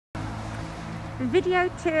Video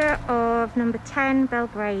tour of number 10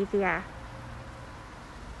 Belgravia.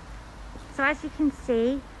 So as you can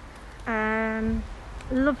see,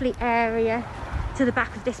 lovely area to the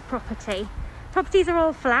back of this property. Properties are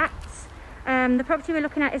all flats. The property we're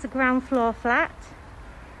looking at is a ground floor flat.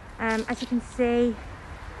 As you can see,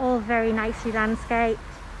 all very nicely landscaped,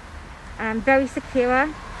 very secure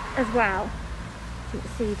as well. You can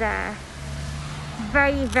see there,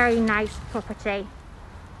 very nice property.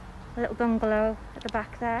 A little bungalow at the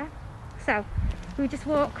back there. So we just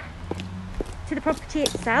walk to the property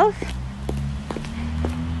itself.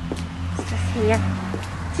 It's just here.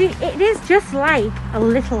 See, it is just like a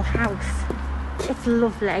little house. It's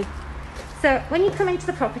lovely. So when you come into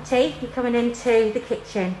the property, you're coming into the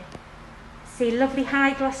kitchen. See lovely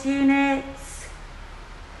high gloss units,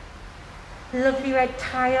 lovely red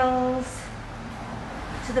tiles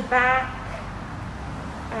to the back.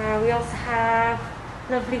 We also have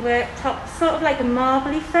lovely worktop, sort of like a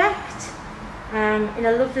marble effect, in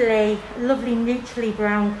a lovely neutrally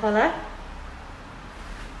brown colour.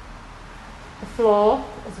 The floor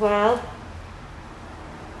as well.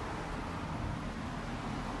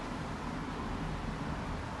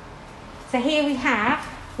 So here we have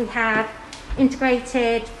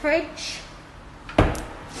integrated fridge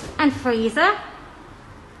and freezer.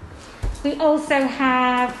 We also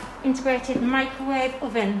have integrated microwave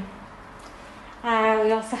oven.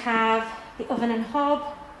 We also have the oven and hob,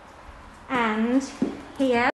 and here